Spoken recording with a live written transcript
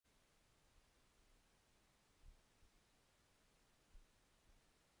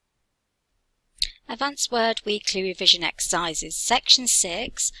Advanced Word Weekly Revision Exercises, Section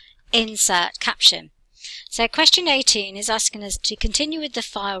 6, Insert Caption. So question 18 is asking us to continue with the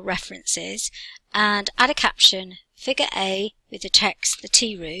file references and add a caption, figure A with the text, the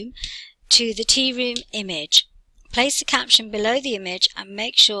tea room, to the tea room image. Place the caption below the image and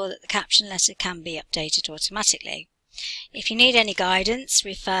make sure that the caption letter can be updated automatically. If you need any guidance,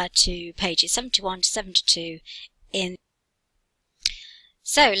 refer to pages 71 to 72 in.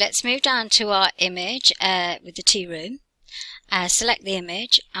 So let's move down to our image with the tea room. Select the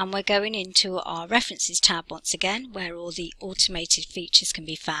image and we're going into our references tab once again, where all the automated features can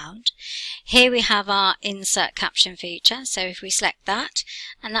be found. Here we have our insert caption feature, so if we select that,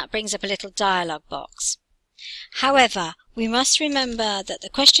 and that brings up a little dialog box. However, we must remember that the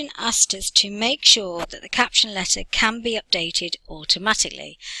question asked us to make sure that the caption letter can be updated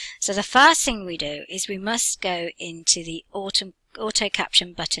automatically. So the first thing we do is we must go into the auto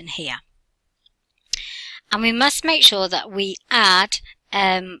caption button here. And we must make sure that we add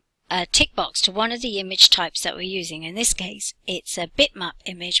a tick box to one of the image types that we're using. In this case, it's a bitmap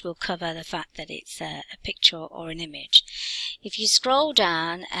image. Will cover the fact that it's a picture or an image. If you scroll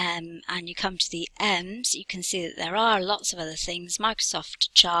down and you come to the M's, you can see that there are lots of other things: Microsoft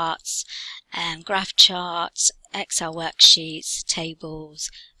charts, graph charts, Excel worksheets, tables,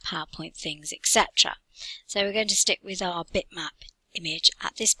 PowerPoint things, etc. So we're going to stick with our bitmap image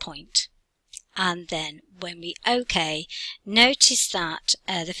at this point. And then when we OK, notice that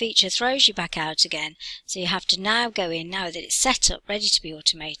the feature throws you back out again. So you have to now go in, now that it's set up, ready to be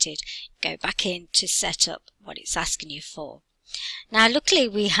automated, go back in to set up what it's asking you for. Now luckily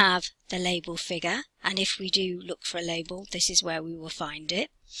we have the label figure, and if we do look for a label, this is where we will find it.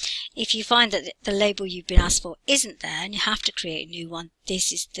 If you find that the label you've been asked for isn't there and you have to create a new one,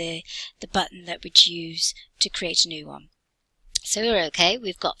 this is the button that we'd use to create a new one. So we're OK,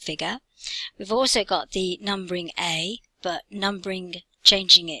 we've got figure. We've also got the numbering A, but numbering,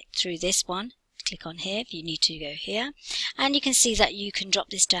 changing it through this one. Click on here if you need to go here. And you can see that you can drop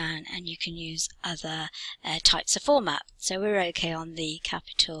this down and you can use other types of format. So we're OK on the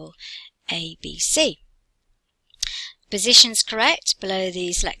capital A, B, C. Position's correct below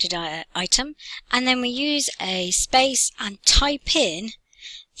the selected item. And then we use a space and type in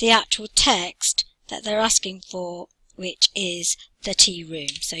the actual text that they're asking for, which is the tea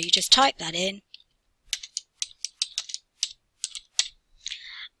room. So you just type that in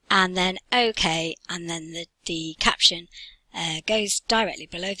and then OK, and then the caption goes directly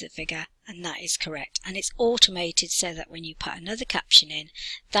below the figure, and that is correct. And it's automated so that when you put another caption in,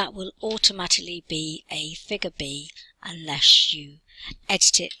 that will automatically be a figure B unless you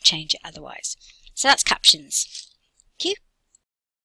edit it, change it otherwise. So that's captions. Thank you.